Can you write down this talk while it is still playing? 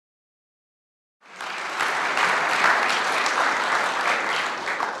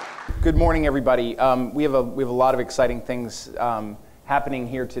Good morning, everybody. We have a lot of exciting things happening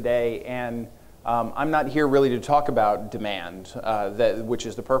here today, and I'm not here really to talk about demand, which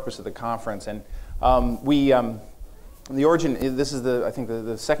is the purpose of the conference. And the origin. This is I think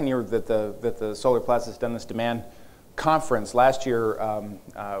the second year that the Solarplaza has done this demand conference. Last year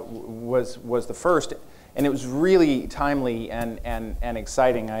was the first, and it was really timely and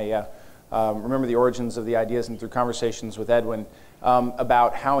exciting. I remember the origins of the ideas and through conversations with Edwin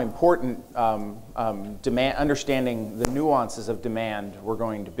about how important understanding the nuances of demand were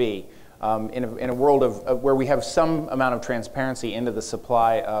going to be in a world of where we have some amount of transparency into the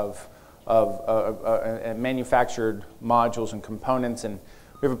supply of manufactured modules and components, and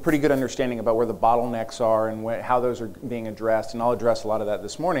we have a pretty good understanding about where the bottlenecks are and how those are being addressed, and I'll address a lot of that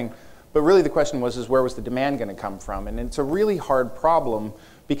this morning. But really the question was where was the demand going to come from? And it's a really hard problem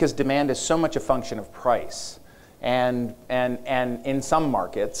because demand is so much a function of price. And in some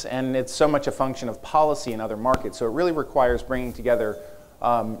markets, and it's so much a function of policy in other markets. So it really requires bringing together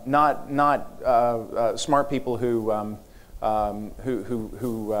not smart people who can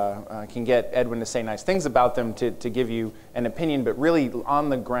get Edwin to say nice things about them to give you an opinion, but really on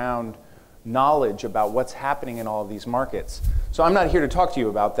the ground knowledge about what's happening in all of these markets. So I'm not here to talk to you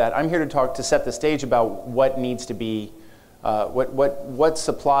about that. I'm here to set the stage about what needs to be. What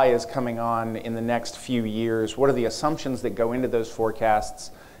supply is coming on in the next few years? What are the assumptions that go into those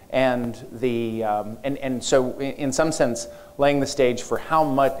forecasts? And so in some sense, laying the stage for how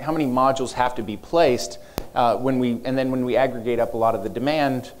many modules have to be placed when we aggregate up a lot of the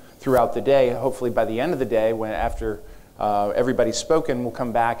demand throughout the day. Hopefully by the end of the day, after everybody's spoken, we'll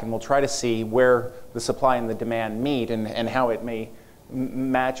come back and we'll try to see where the supply and the demand meet and how it may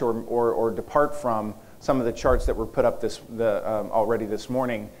match or depart from some of the charts that were put up already this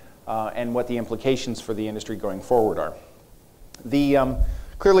morning, and what the implications for the industry going forward are.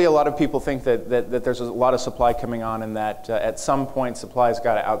 Clearly, a lot of people think that there's a lot of supply coming on, and that at some point supply has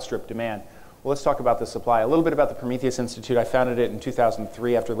got to outstrip demand. Well, let's talk about the supply. A little bit about the Prometheus Institute. I founded it in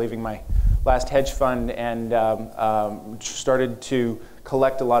 2003 after leaving my last hedge fund, and started to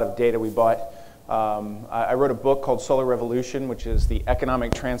collect a lot of data. I wrote a book called Solar Revolution, which is the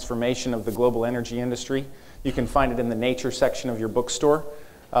economic transformation of the global energy industry. You can find it in the Nature section of your bookstore.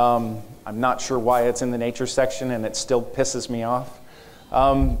 I'm not sure why it's in the Nature section, and it still pisses me off.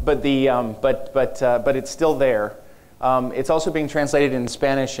 But it's still there. It's also being translated in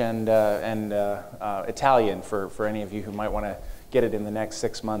Spanish and Italian for any of you who might want to get it in the next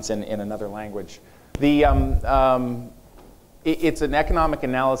 6 months in another language. It's an economic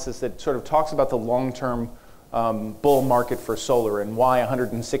analysis that sort of talks about the long-term bull market for solar and why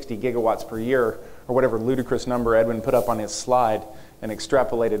 160 gigawatts per year, or whatever ludicrous number Edwin put up on his slide and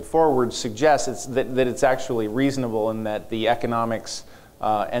extrapolated forward, suggests that it's actually reasonable, and that the economics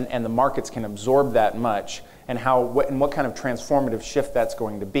and the markets can absorb that much, and what kind of transformative shift that's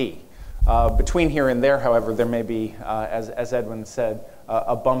going to be. Between here and there, however, there may be, as Edwin said,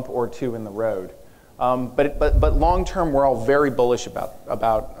 a bump or two in the road. But long term, we're all very bullish about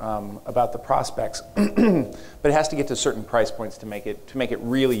the prospects. But it has to get to certain price points to make it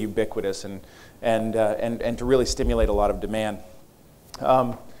really ubiquitous and to really stimulate a lot of demand.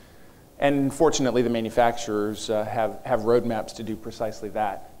 And fortunately, the manufacturers have roadmaps to do precisely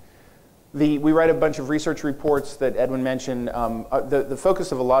that. We write a bunch of research reports that Edwin mentioned. The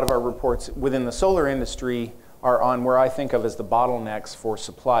focus of a lot of our reports within the solar industry are on where I think of as the bottlenecks for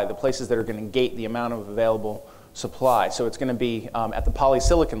supply, the places that are going to gate the amount of available supply. So it's going to be at the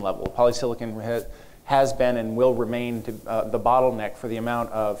polysilicon level. Polysilicon has been and will remain the bottleneck for the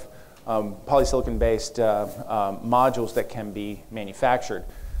amount of polysilicon-based modules that can be manufactured.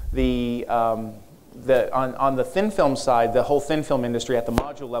 On the thin film side, the whole thin film industry at the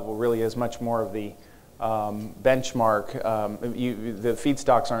module level really is much more of the benchmark. The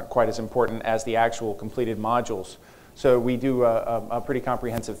feedstocks aren't quite as important as the actual completed modules. So we do a pretty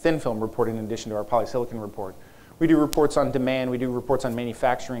comprehensive thin film report in addition to our polysilicon report. We do reports on demand, we do reports on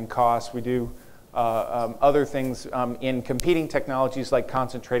manufacturing costs, we do other things in competing technologies like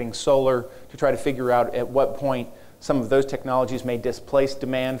concentrating solar to try to figure out at what point some of those technologies may displace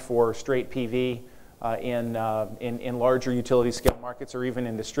demand for straight PV in larger utility scale markets or even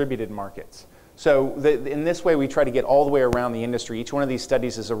in distributed markets. So in this way, we try to get all the way around the industry. Each one of these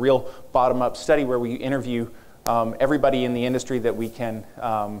studies is a real bottom-up study where we interview everybody in the industry that we can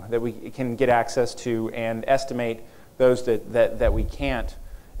get access to and estimate those that we can't.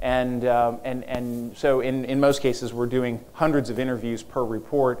 And so in most cases, we're doing hundreds of interviews per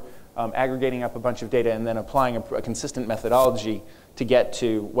report, aggregating up a bunch of data, and then applying a consistent methodology to get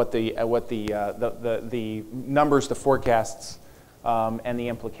to what the numbers, the forecasts and the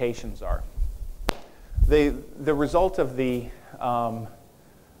implications are. The result of the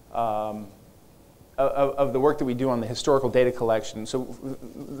work that we do on the historical data collection. So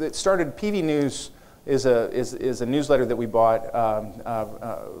it started. PV News is a newsletter that we bought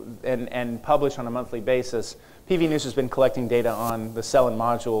and publish on a monthly basis. PV News has been collecting data on the cell and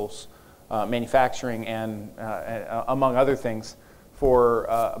modules manufacturing and among other things for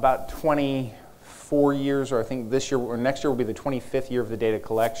about 24 years, or I think this year or next year will be the 25th year of the data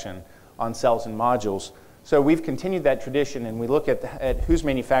collection on cells and modules. So we've continued that tradition, and we look at who's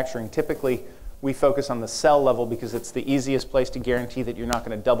manufacturing. Typically, we focus on the cell level because it's the easiest place to guarantee that you're not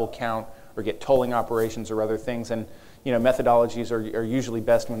going to double count or get tolling operations or other things. And methodologies are usually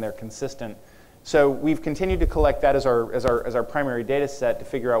best when they're consistent. So we've continued to collect that as our primary data set to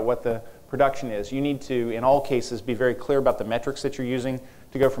figure out what the production is. You need to, in all cases, be very clear about the metrics that you're using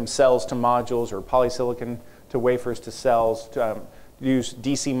to go from cells to modules or polysilicon to wafers to cells, to use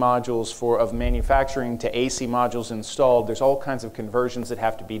DC modules of manufacturing to AC modules installed. There's all kinds of conversions that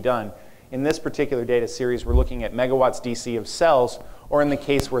have to be done. In this particular data series, we're looking at megawatts DC of cells, or in the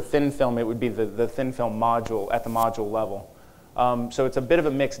case where thin film, it would be the thin film module at the module level. So it's a bit of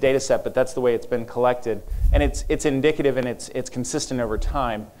a mixed data set, but that's the way it's been collected. And it's indicative and it's consistent over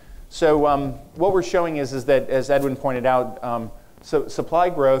time. So what we're showing is that, as Edwin pointed out, so supply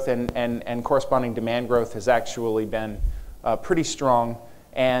growth and corresponding demand growth has actually been pretty strong,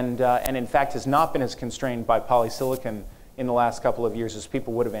 and in fact has not been as constrained by polysilicon in the last couple of years as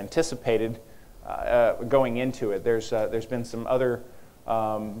people would have anticipated going into it. There's been some other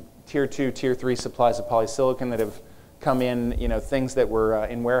tier 2, tier 3 supplies of polysilicon that have come in, things that were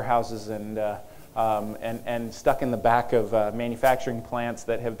in warehouses and stuck in the back of manufacturing plants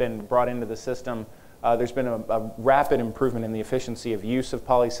that have been brought into the system. There's been a rapid improvement in the efficiency of use of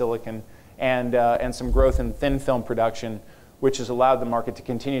polysilicon and some growth in thin film production, which has allowed the market to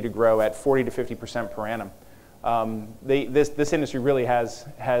continue to grow at 40 to 50% per annum. This industry really has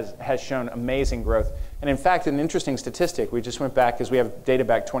shown amazing growth. And in fact, an interesting statistic, we just went back, because we have data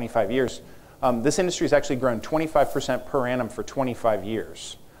back 25 years, this industry has actually grown 25% per annum for 25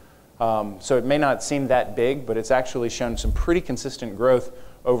 years. So it may not seem that big, but it's actually shown some pretty consistent growth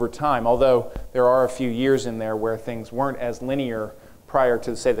over time, although there are a few years in there where things weren't as linear prior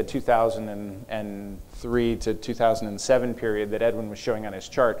to, say, the 2003 to 2007 period that Edwin was showing on his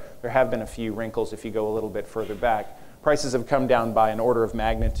chart. There have been a few wrinkles if you go a little bit further back. Prices have come down by an order of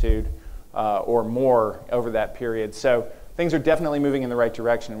magnitude or more over that period. So things are definitely moving in the right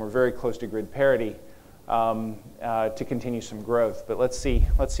direction, and we're very close to grid parity to continue some growth. But let's see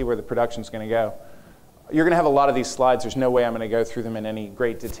where the production's going to go. You're going to have a lot of these slides. There's no way I'm going to go through them in any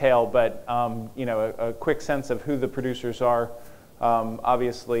great detail, but a quick sense of who the producers are.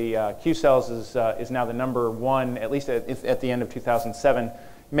 Obviously, Q-Cells is now the #1, at least at the end of 2007.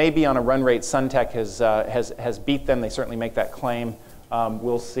 Maybe on a run rate, Suntech has beat them. They certainly make that claim.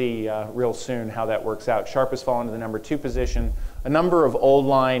 We'll see real soon how that works out. Sharp has fallen to the #2 position. A number of old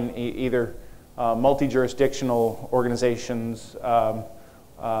line, either multi-jurisdictional organizations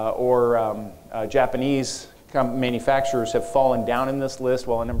or Japanese manufacturers have fallen down in this list,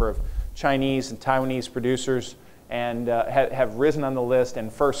 while a number of Chinese and Taiwanese producers have risen on the list.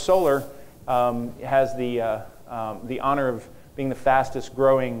 And First Solar has the honor of being the fastest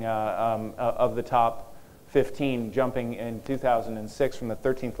growing of the top 15, jumping in 2006 from the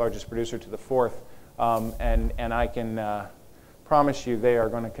 13th largest producer to the 4th. And I can promise you they are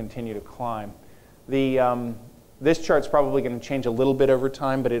going to continue to climb. This chart's probably going to change a little bit over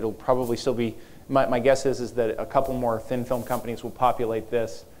time, but it'll probably still be, my guess is that a couple more thin film companies will populate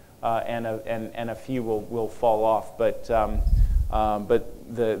this, and a few will fall off. But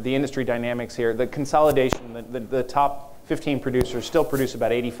the industry dynamics here, the consolidation, the top 15 producers still produce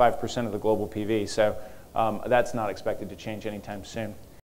about 85% of the global PV, so that's not expected to change anytime soon.